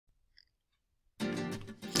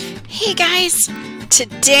Hey guys!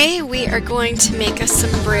 Today we are going to make a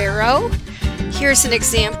sombrero. Here's an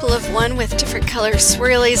example of one with different color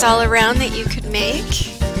swirlies all around that you could make.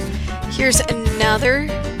 Here's another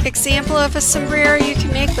example of a sombrero you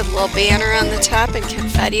can make with a little banner on the top and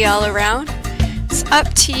confetti all around. It's up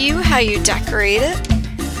to you how you decorate it.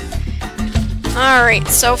 Alright,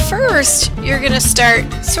 so first you're going to start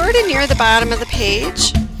sort of near the bottom of the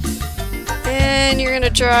page. And you're going to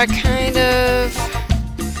draw kind of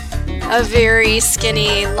a very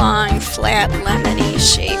skinny, long, flat, lemony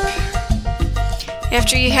shape.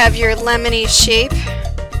 After you have your lemony shape,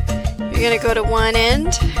 you're going to go to one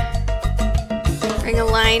end, bring a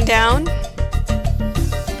line down,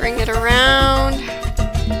 bring it around,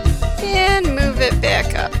 and move it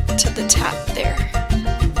back up to the top there.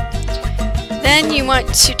 Then you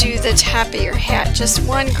want to do the top of your hat, just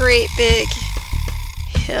one great big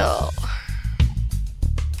hill.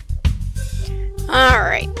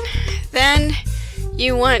 Alright, then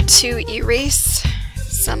you want to erase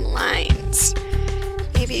some lines.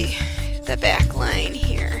 Maybe the back line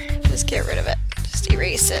here. Just get rid of it. Just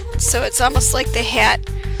erase it. So it's almost like the hat.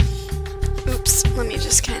 Oops, let me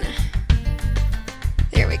just kind of...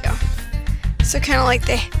 There we go. So kind of like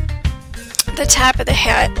the top of the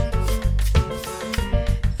hat.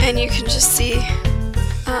 And you can just see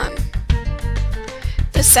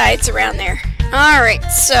the sides around there. Alright,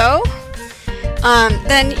 so...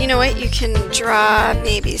 then, you know what, you can draw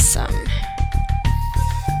maybe some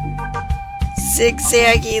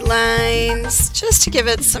zigzaggy lines just to give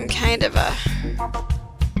it some kind of a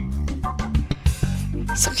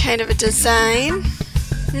design.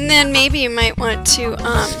 And then maybe you might want to,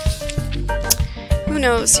 who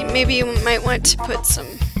knows, maybe you might want to put some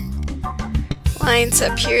lines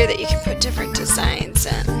up here that you can put different designs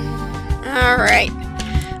in. Alright.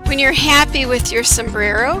 When you're happy with your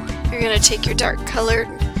sombrero, you're going to take your dark colored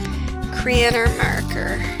crayon or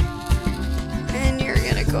marker and you're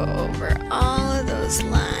going to go over all of those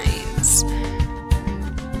lines.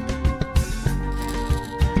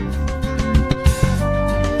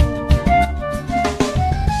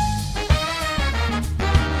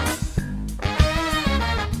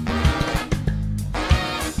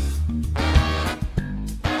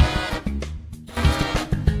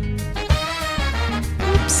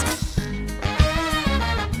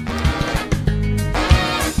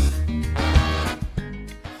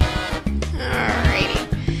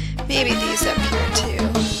 Maybe these up here too.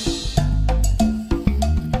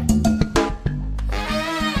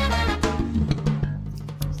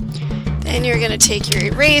 Then you're going to take your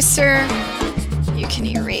eraser. You can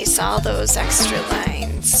erase all those extra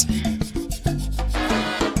lines.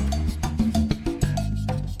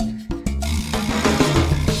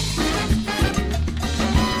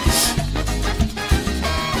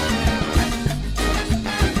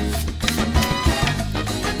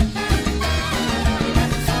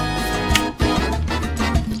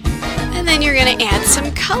 Then you're going to add some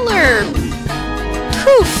color.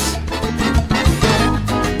 Poof!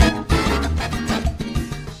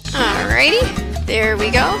 Alrighty, there we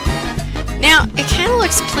go. Now, it kind of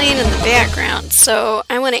looks plain in the background, so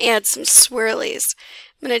I want to add some swirlies.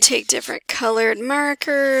 I'm going to take different colored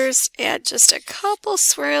markers, add just a couple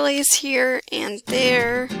swirlies here and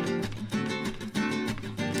there.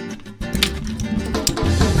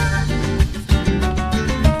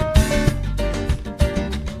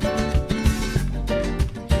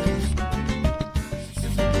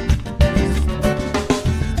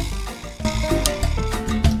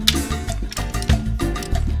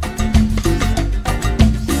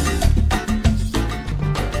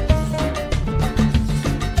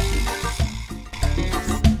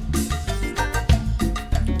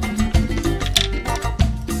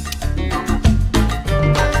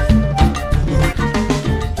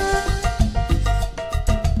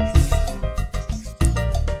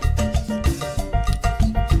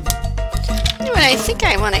 I think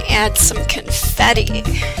I want to add some confetti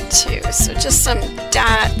too, so just some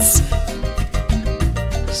dots.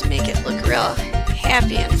 Just make it look real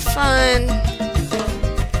happy and fun.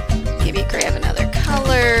 Maybe grab another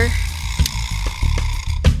color.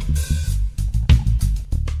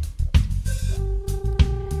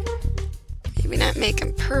 Maybe not make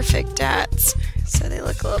them perfect dots, so they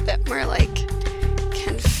look a little bit more like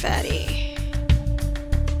confetti.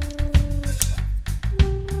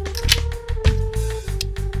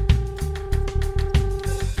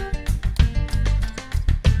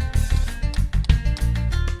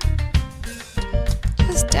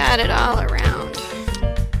 Dot it all around.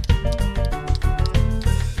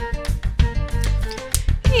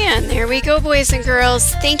 And there we go, boys and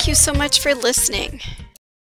girls. Thank you so much for listening.